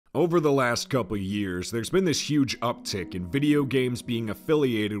Over the last couple years, there's been this huge uptick in video games being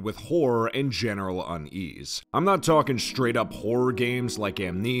affiliated with horror and general unease. I'm not talking straight up horror games like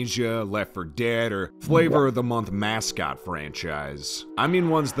Amnesia, Left 4 Dead, or Flavor of the Month mascot franchise. I mean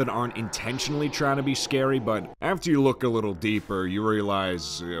ones that aren't intentionally trying to be scary, but after you look a little deeper, you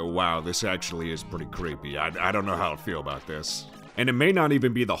realize, wow, this actually is pretty creepy. I don't know how to feel about this. And it may not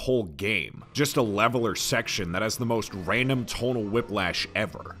even be the whole game, just a level or section that has the most random tonal whiplash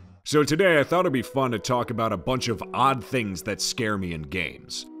ever. So today I thought it'd be fun to talk about a bunch of odd things that scare me in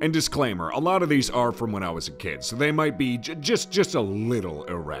games. And disclaimer, a lot of these are from when I was a kid, so they might be just a little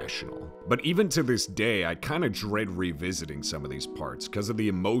irrational. But even to this day, I kinda dread revisiting some of these parts because of the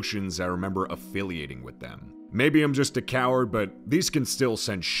emotions I remember affiliating with them. Maybe I'm just a coward, but these can still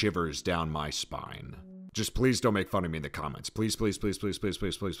send shivers down my spine. Just please don't make fun of me in the comments. Please, please, please, please, please,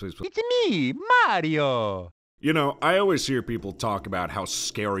 please, please, please, please. It's me, Mario! You know, I always hear people talk about how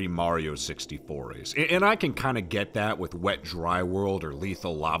scary Mario 64 is, and I can kinda get that with Wet Dry World or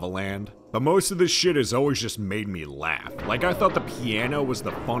Lethal Lava Land, but most of this shit has always just made me laugh. Like, I thought the piano was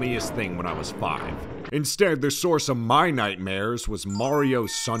the funniest thing when I was 5. Instead, the source of my nightmares was Mario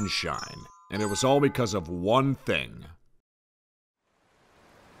Sunshine, and it was all because of one thing.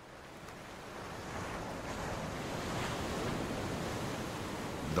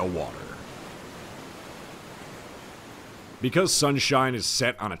 The water. Because Sunshine is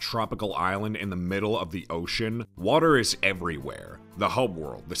set on a tropical island in the middle of the ocean, water is everywhere. The hub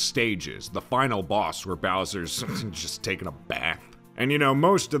world, the stages, the final boss where Bowser's just taking a bath. And you know,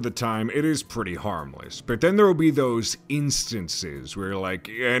 most of the time it is pretty harmless, but then there will be those instances where you're like,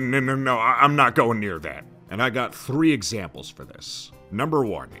 no, I'm not going near that. And I got 3 examples for this. Number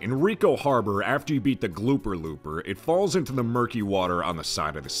 1, in Rico Harbor, after you beat the Glooper Looper, it falls into the murky water on the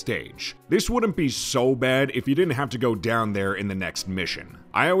side of the stage. This wouldn't be so bad if you didn't have to go down there in the next mission.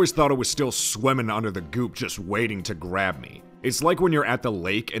 I always thought it was still swimming under the goop just waiting to grab me. It's like when you're at the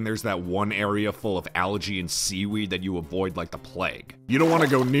lake and there's that one area full of algae and seaweed that you avoid like the plague. You don't want to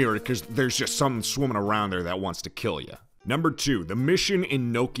go near it because there's just something swimming around there that wants to kill you. Number 2, the mission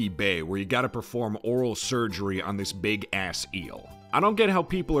in Noki Bay where you gotta perform oral surgery on this big ass eel. I don't get how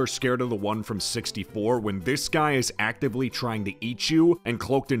people are scared of the one from 64 when this guy is actively trying to eat you and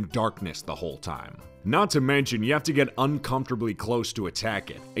cloaked in darkness the whole time. Not to mention, you have to get uncomfortably close to attack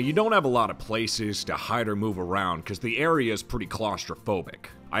it, and you don't have a lot of places to hide or move around because the area is pretty claustrophobic.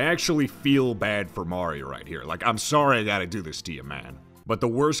 I actually feel bad for Mario right here, like I'm sorry I gotta do this to you, man. But the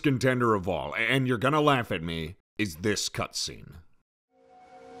worst contender of all, and you're gonna laugh at me, is this cutscene.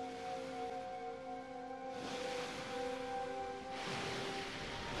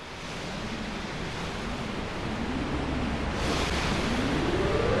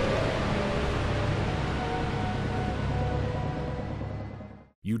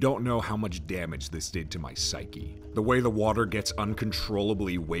 You don't know how much damage this did to my psyche. The way the water gets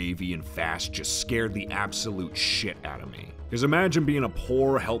uncontrollably wavy and fast just scared the absolute shit out of me. Because imagine being a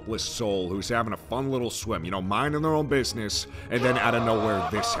poor, helpless soul who's having a fun little swim, you know, minding their own business, and then out of nowhere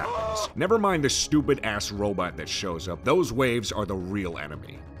this happens. Never mind the stupid-ass robot that shows up, those waves are the real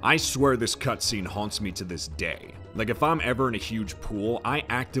enemy. I swear this cutscene haunts me to this day. Like, if I'm ever in a huge pool, I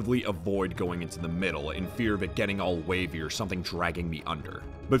actively avoid going into the middle in fear of it getting all wavy or something dragging me under.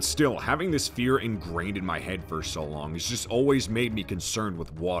 But still, having this fear ingrained in my head for so long has just always made me concerned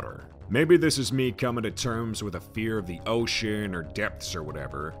with water. Maybe this is me coming to terms with a fear of the ocean or depths or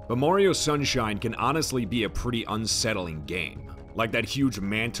whatever, but Mario Sunshine can honestly be a pretty unsettling game. Like that huge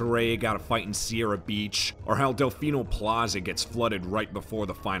manta ray you gotta fight in Sierra Beach, or how Delphino Plaza gets flooded right before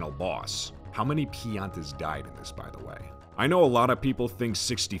the final boss. How many Piantas died in this, by the way? I know a lot of people think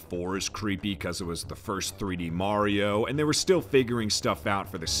 64 is creepy because it was the first 3D Mario, and they were still figuring stuff out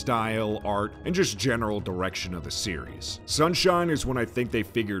for the style, art, and just general direction of the series. Sunshine is when I think they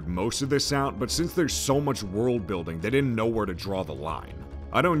figured most of this out, but since there's so much world building, they didn't know where to draw the line.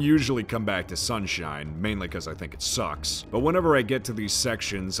 I don't usually come back to Sunshine, mainly because I think it sucks, but whenever I get to these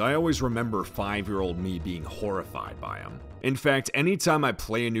sections, I always remember 5-year-old me being horrified by them. In fact, anytime I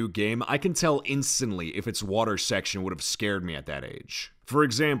play a new game, I can tell instantly if its water section would have scared me at that age. For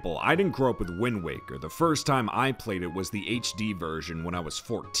example, I didn't grow up with Wind Waker. The first time I played it was the HD version when I was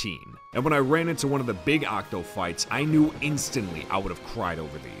 14. And when I ran into one of the big Octo fights, I knew instantly I would have cried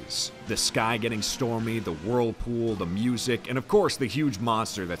over these. The sky getting stormy, the whirlpool, the music, and of course the huge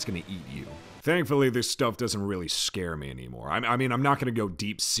monster that's gonna eat you. Thankfully, this stuff doesn't really scare me anymore. I mean, I'm not gonna go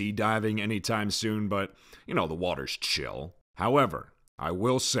deep sea diving anytime soon, but, you know, the water's chill. However, I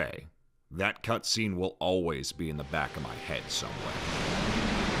will say, that cutscene will always be in the back of my head somewhere.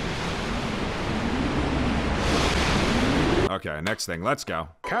 Okay, next thing, let's go.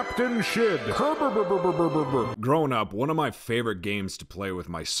 Captain Shid. Growing up, one of my favorite games to play with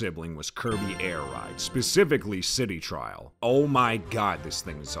my sibling was Kirby Air Ride, specifically City Trial. Oh my god, this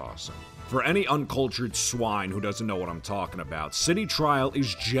thing is awesome. For any uncultured swine who doesn't know what I'm talking about, City Trial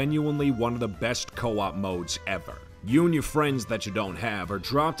is genuinely one of the best co-op modes ever. You and your friends that you don't have are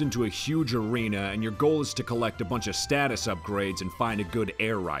dropped into a huge arena, and your goal is to collect a bunch of status upgrades and find a good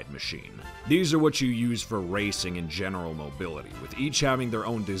air ride machine. These are what you use for racing and general mobility, with each having their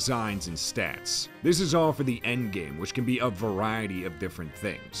own designs and stats. This is all for the endgame, which can be a variety of different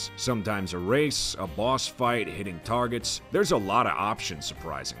things. Sometimes a race, a boss fight, hitting targets. There's a lot of options,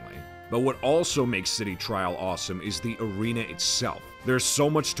 surprisingly. But what also makes City Trial awesome is the arena itself. There's so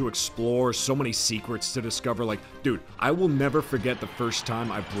much to explore, so many secrets to discover. Like, dude, I will never forget the first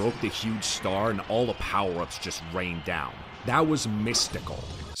time I broke the huge star and all the power-ups just rained down. That was mystical.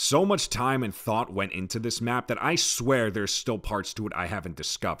 So much time and thought went into this map that I swear there's still parts to it I haven't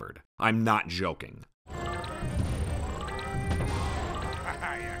discovered. I'm not joking.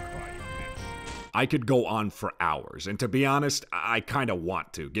 I could go on for hours, and to be honest, I kinda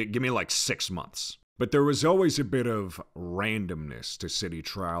want to. Give me like 6 months. But there was always a bit of randomness to City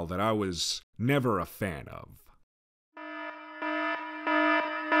Trial that I was never a fan of.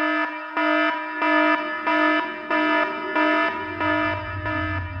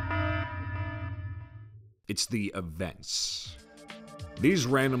 It's the events. These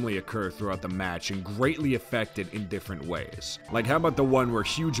randomly occur throughout the match and greatly affect it in different ways. Like, how about the one where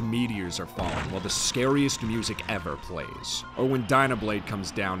huge meteors are falling while the scariest music ever plays? Or when Dynablade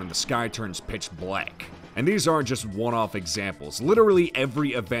comes down and the sky turns pitch black? And these aren't just one-off examples. Literally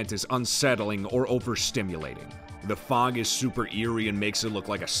every event is unsettling or overstimulating. The fog is super eerie and makes it look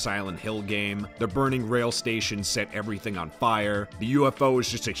like a Silent Hill game. The burning rail station set everything on fire. The UFO is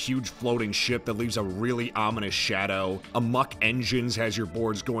just a huge floating ship that leaves a really ominous shadow. Amok Engines has your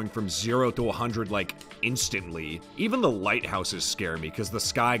boards going from 0 to 100 like instantly. Even the lighthouses scare me because the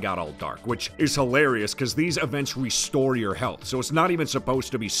sky got all dark, which is hilarious because these events restore your health. So it's not even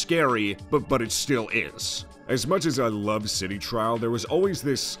supposed to be scary, but it still is. As much as I love City Trial, there was always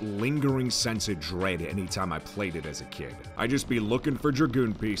this lingering sense of dread anytime I played it as a kid. I'd just be looking for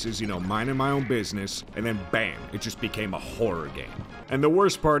Dragoon pieces, you know, minding my own business, and then bam, it just became a horror game. And the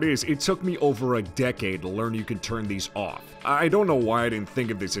worst part is, it took me over a decade to learn you can turn these off. I don't know why I didn't think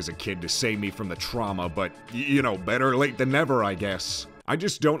of this as a kid to save me from the trauma, but, you know, better late than never, I guess. I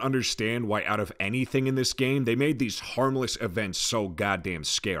just don't understand why out of anything in this game, they made these harmless events so goddamn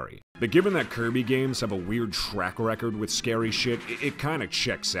scary. But given that Kirby games have a weird track record with scary shit, it kinda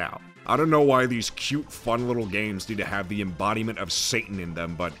checks out. I don't know why these cute, fun little games need to have the embodiment of Satan in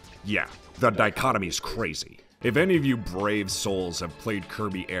them, but yeah, the dichotomy is crazy. If any of you brave souls have played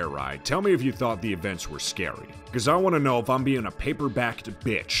Kirby Air Ride, tell me if you thought the events were scary. Cause I wanna know if I'm being a paper-backed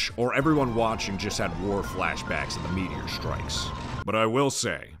bitch, or everyone watching just had war flashbacks of the meteor strikes. But I will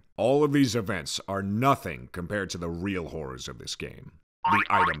say, all of these events are nothing compared to the real horrors of this game. The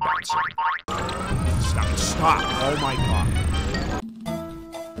item bouncing. Stop, oh my god.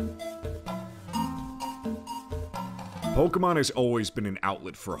 Pokemon has always been an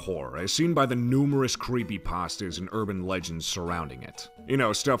outlet for horror, as seen by the numerous creepypastas and urban legends surrounding it. You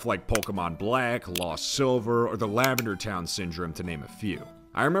know, stuff like Pokemon Black, Lost Silver, or the Lavender Town Syndrome to name a few.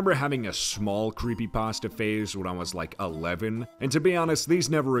 I remember having a small creepypasta phase when I was like 11, and to be honest, these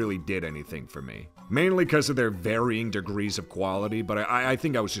never really did anything for me. Mainly because of their varying degrees of quality, but I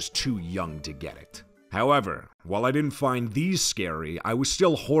think I was just too young to get it. However, while I didn't find these scary, I was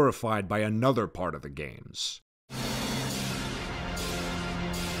still horrified by another part of the games.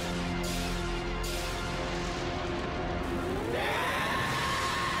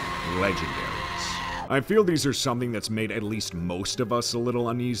 Legendaries. I feel these are something that's made at least most of us a little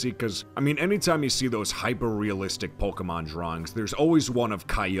uneasy, cause, I mean, anytime you see those hyper-realistic Pokemon drawings, there's always one of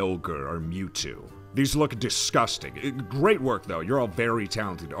Kyogre or Mewtwo. These look disgusting. Great work though, you're all very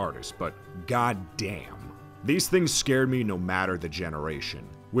talented artists, but goddamn. These things scared me no matter the generation.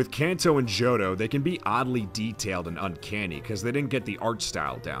 With Kanto and Johto, they can be oddly detailed and uncanny cause they didn't get the art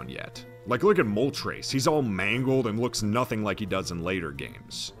style down yet. Like, look at Moltres, he's all mangled and looks nothing like he does in later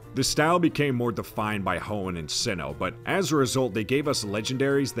games. The style became more defined by Hoenn and Sinnoh, but as a result, they gave us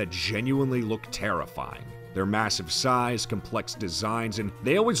legendaries that genuinely look terrifying. Their massive size, complex designs, and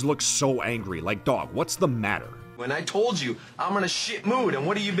they always look so angry, like, dog, what's the matter? When I told you, I'm in a shit mood, and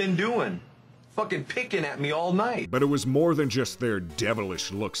what have you been doing? Fucking picking at me all night. But it was more than just their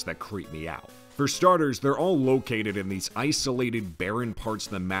devilish looks that creeped me out. For starters, they're all located in these isolated, barren parts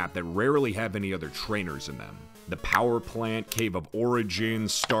of the map that rarely have any other trainers in them. The power plant, Cave of Origin,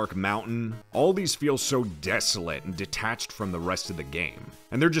 Stark Mountain. All these feel so desolate and detached from the rest of the game.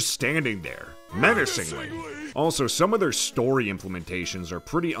 And they're just standing there, menacingly. Also, some of their story implementations are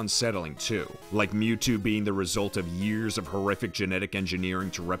pretty unsettling too, like Mewtwo being the result of years of horrific genetic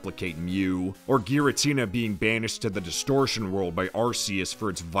engineering to replicate Mew, or Giratina being banished to the Distortion World by Arceus for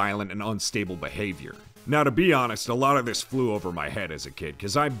its violent and unstable behavior. Now, to be honest, a lot of this flew over my head as a kid,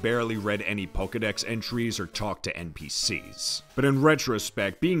 because I barely read any Pokédex entries or talked to NPCs. But in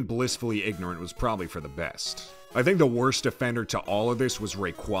retrospect, being blissfully ignorant was probably for the best. I think the worst offender to all of this was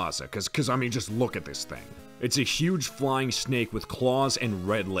Rayquaza, because I mean, just look at this thing. It's a huge flying snake with claws and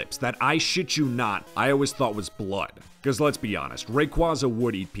red lips that, I shit you not, I always thought was blood. Because let's be honest, Rayquaza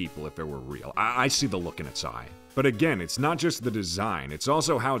would eat people if it were real. I see the look in its eye. But again, it's not just the design, it's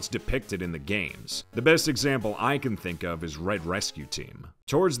also how it's depicted in the games. The best example I can think of is Red Rescue Team.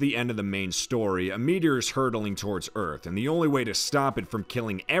 Towards the end of the main story, a meteor is hurtling towards Earth, and the only way to stop it from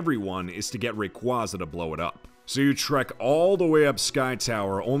killing everyone is to get Rayquaza to blow it up. So you trek all the way up Sky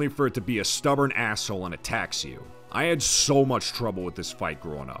Tower only for it to be a stubborn asshole and attacks you. I had so much trouble with this fight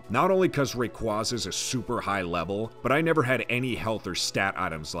growing up, not only because Rayquaza is a super high level, but I never had any health or stat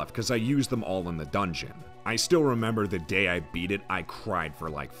items left because I used them all in the dungeon. I still remember the day I beat it, I cried for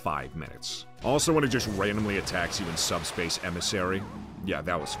like 5 minutes. Also when it just randomly attacks you in Subspace Emissary, yeah,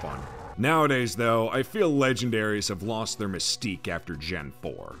 that was fun. Nowadays, though, I feel legendaries have lost their mystique after Gen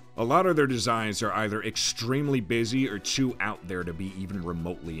 4. A lot of their designs are either extremely busy or too out there to be even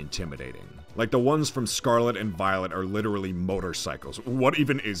remotely intimidating. Like the ones from Scarlet and Violet are literally motorcycles. What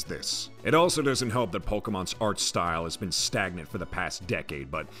even is this? It also doesn't help that Pokemon's art style has been stagnant for the past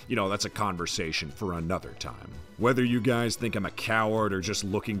decade, but, you know, that's a conversation for another time. Whether you guys think I'm a coward or just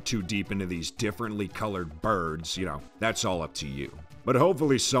looking too deep into these differently colored birds, you know, that's all up to you. But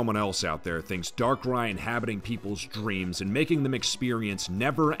hopefully someone else out there thinks Darkrai inhabiting people's dreams and making them experience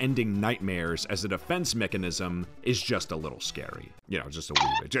never-ending nightmares as a defense mechanism is just a little scary. You know, just a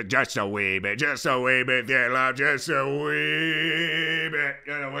wee bit. Just a wee bit. Just a wee bit, dear love. Just a wee bit.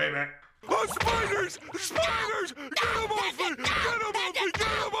 Just a wee bit. Oh, spiders! Spiders! Get them off me! Get them off me! Get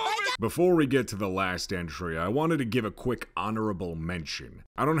them off me! Before we get to the last entry, I wanted to give a quick honorable mention.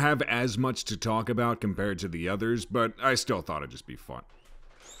 I don't have as much to talk about compared to the others, but I still thought it'd just be fun.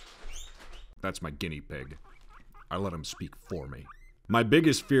 That's my guinea pig. I let him speak for me. My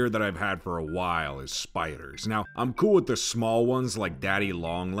biggest fear that I've had for a while is spiders. Now, I'm cool with the small ones like Daddy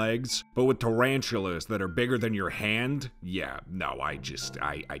Longlegs, but with tarantulas that are bigger than your hand, yeah, no, I just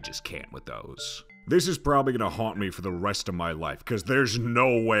can't with those. This is probably gonna haunt me for the rest of my life, because there's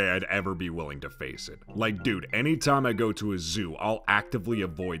no way I'd ever be willing to face it. Like, dude, anytime I go to a zoo, I'll actively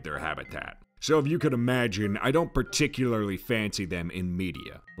avoid their habitat. So if you could imagine, I don't particularly fancy them in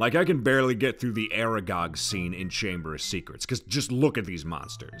media. Like, I can barely get through the Aragog scene in Chamber of Secrets, because just look at these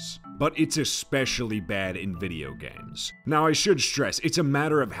monsters. But it's especially bad in video games. Now, I should stress, it's a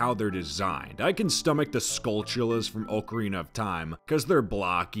matter of how they're designed. I can stomach the Skulltulas from Ocarina of Time, because they're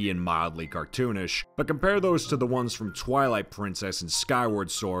blocky and mildly cartoonish, but compare those to the ones from Twilight Princess and Skyward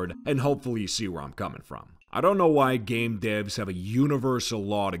Sword, and hopefully you see where I'm coming from. I don't know why game devs have a universal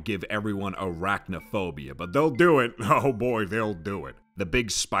law to give everyone arachnophobia, but they'll do it. Oh boy, they'll do it. The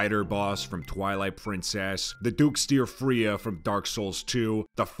big spider boss from Twilight Princess, the Dukesteer Freya from Dark Souls 2,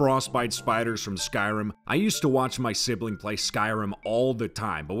 the frostbite spiders from Skyrim. I used to watch my sibling play Skyrim all the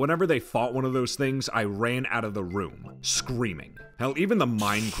time, but whenever they fought one of those things, I ran out of the room, screaming. Hell, even the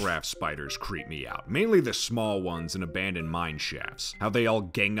Minecraft spiders creep me out, mainly the small ones in abandoned mine shafts. How they all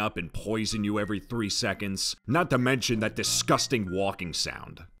gang up and poison you every 3 seconds, not to mention that disgusting walking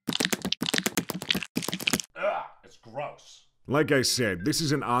sound. Ugh, it's gross. Like I said, this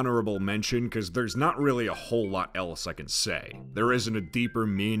is an honorable mention because there's not really a whole lot else I can say. There isn't a deeper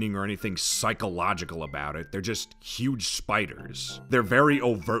meaning or anything psychological about it, they're just huge spiders. They're very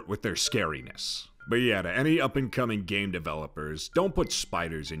overt with their scariness. But yeah, to any up-and-coming game developers, don't put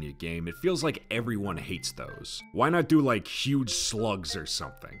spiders in your game, it feels like everyone hates those. Why not do like huge slugs or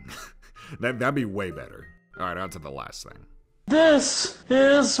something? That'd be way better. Alright, on to the last thing. This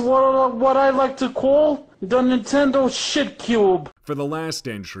is what I like to call the Nintendo shit cube. For the last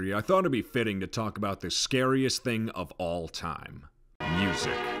entry, I thought it'd be fitting to talk about the scariest thing of all time.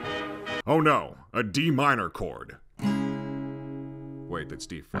 Music. Oh no, a D minor chord. Wait, that's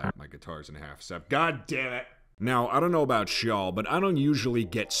D flat, my guitar's in half step. God damn it! Now, I don't know about y'all, but I don't usually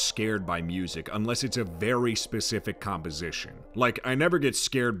get scared by music unless it's a very specific composition. Like, I never get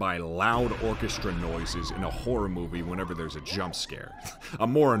scared by loud orchestra noises in a horror movie whenever there's a jump scare.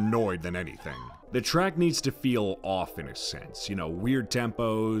 I'm more annoyed than anything. The track needs to feel off in a sense, you know, weird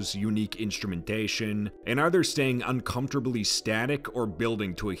tempos, unique instrumentation, and either staying uncomfortably static or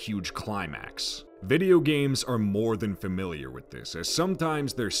building to a huge climax. Video games are more than familiar with this, as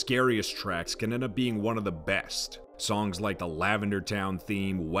sometimes their scariest tracks can end up being one of the best. Songs like the Lavender Town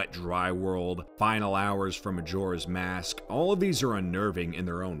theme, Wet Dry World, Final Hours from Majora's Mask, all of these are unnerving in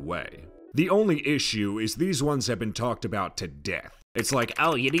their own way. The only issue is these ones have been talked about to death. It's like,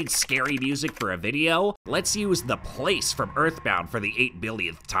 oh, you need scary music for a video? Let's use The Place from Earthbound for the 8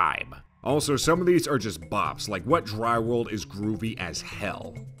 billionth time. Also, some of these are just bops, like Wet Dry World is groovy as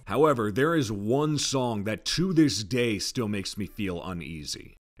hell. However, there is one song that to this day still makes me feel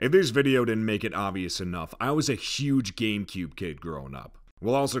uneasy. If this video didn't make it obvious enough, I was a huge GameCube kid growing up.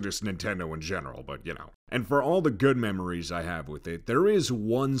 Well, also just Nintendo in general, but you know. And for all the good memories I have with it, there is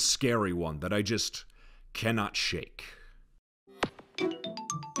one scary one that I just cannot shake.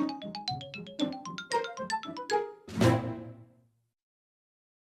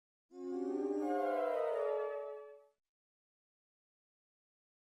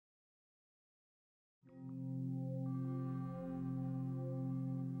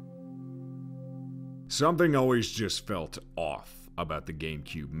 Something always just felt off about the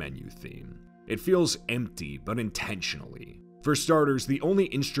GameCube menu theme. It feels empty, but intentionally. For starters, the only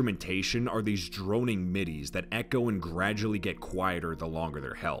instrumentation are these droning midis that echo and gradually get quieter the longer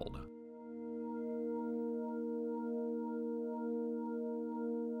they're held.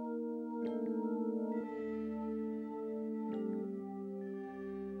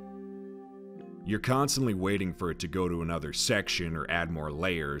 You're constantly waiting for it to go to another section or add more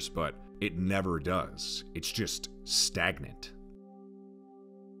layers, but it never does. It's just stagnant.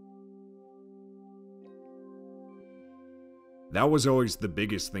 That was always the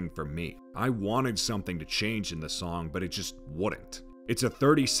biggest thing for me. I wanted something to change in the song, but it just wouldn't. It's a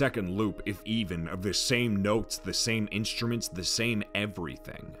 30-second loop, if even, of the same notes, the same instruments, the same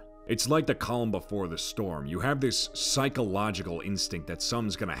everything. It's like the calm before the storm. You have this psychological instinct that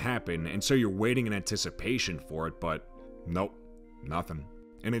something's gonna happen, and so you're waiting in anticipation for it, but nope, nothing.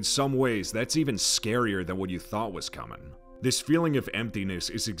 And in some ways, that's even scarier than what you thought was coming. This feeling of emptiness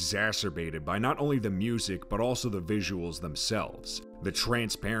is exacerbated by not only the music, but also the visuals themselves. The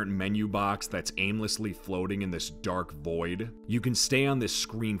transparent menu box that's aimlessly floating in this dark void. You can stay on this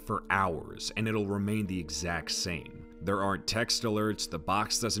screen for hours, and it'll remain the exact same. There aren't text alerts, the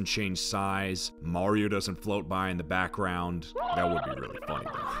box doesn't change size, Mario doesn't float by in the background. That would be really funny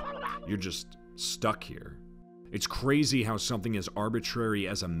though. You're just stuck here. It's crazy how something as arbitrary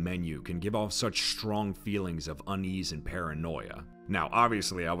as a menu can give off such strong feelings of unease and paranoia. Now,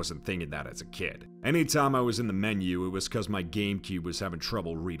 obviously I wasn't thinking that as a kid. Anytime I was in the menu, it was because my GameCube was having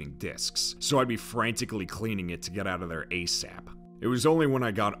trouble reading discs, so I'd be frantically cleaning it to get out of there ASAP. It was only when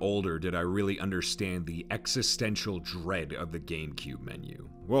I got older did I really understand the existential dread of the GameCube menu.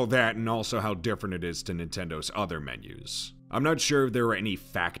 Well, that and also how different it is to Nintendo's other menus. I'm not sure if there were any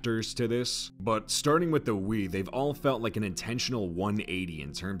factors to this, but starting with the Wii, they've all felt like an intentional 180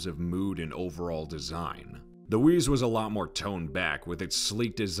 in terms of mood and overall design. The Wii's was a lot more toned back with its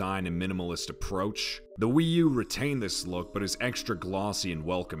sleek design and minimalist approach. The Wii U retained this look but is extra glossy and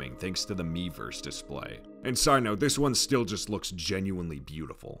welcoming thanks to the Miiverse display. And side note, this one still just looks genuinely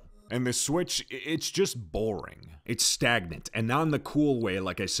beautiful. And the Switch, it's just boring. It's stagnant, and not in the cool way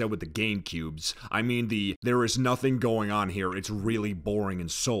like I said with the GameCubes. I mean the there is nothing going on here, it's really boring and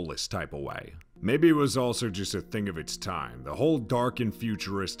soulless type of way. Maybe it was also just a thing of its time. The whole dark and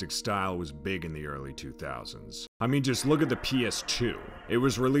futuristic style was big in the early 2000s. I mean, just look at the PS2. It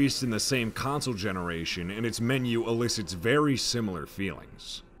was released in the same console generation, and its menu elicits very similar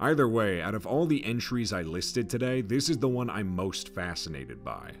feelings. Either way, out of all the entries I listed today, this is the one I'm most fascinated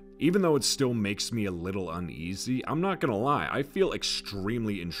by. Even though it still makes me a little uneasy, I'm not gonna lie, I feel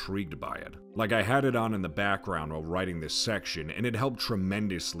extremely intrigued by it. Like I had it on in the background while writing this section, and it helped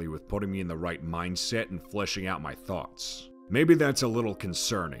tremendously with putting me in the right mindset and fleshing out my thoughts. Maybe that's a little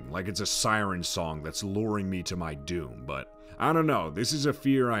concerning, like it's a siren song that's luring me to my doom, but I don't know, this is a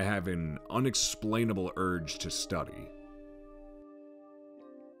fear I have an unexplainable urge to study.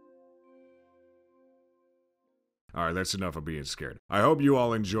 Alright, that's enough of being scared. I hope you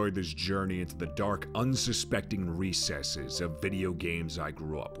all enjoyed this journey into the dark, unsuspecting recesses of video games I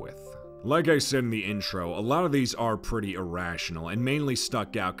grew up with. Like I said in the intro, a lot of these are pretty irrational and mainly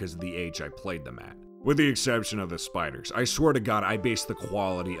stuck out because of the age I played them at. With the exception of the spiders. I swear to God, I base the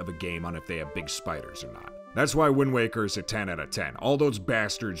quality of a game on if they have big spiders or not. That's why Wind Waker is a 10 out of 10. All those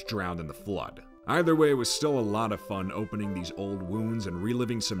bastards drowned in the flood. Either way, it was still a lot of fun opening these old wounds and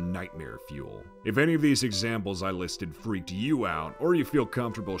reliving some nightmare fuel. If any of these examples I listed freaked you out, or you feel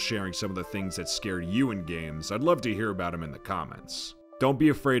comfortable sharing some of the things that scared you in games, I'd love to hear about them in the comments. Don't be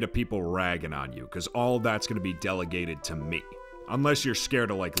afraid of people ragging on you, because all that's going to be delegated to me. Unless you're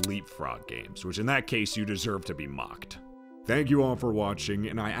scared of like leapfrog games, which in that case you deserve to be mocked. Thank you all for watching,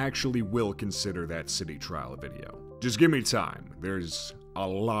 and I actually will consider that city trial video. Just give me time, there's a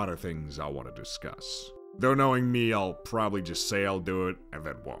lot of things I want to discuss. Though knowing me, I'll probably just say I'll do it, and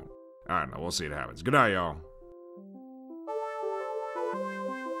then won't. I don't know, we'll see what happens. Good night, y'all.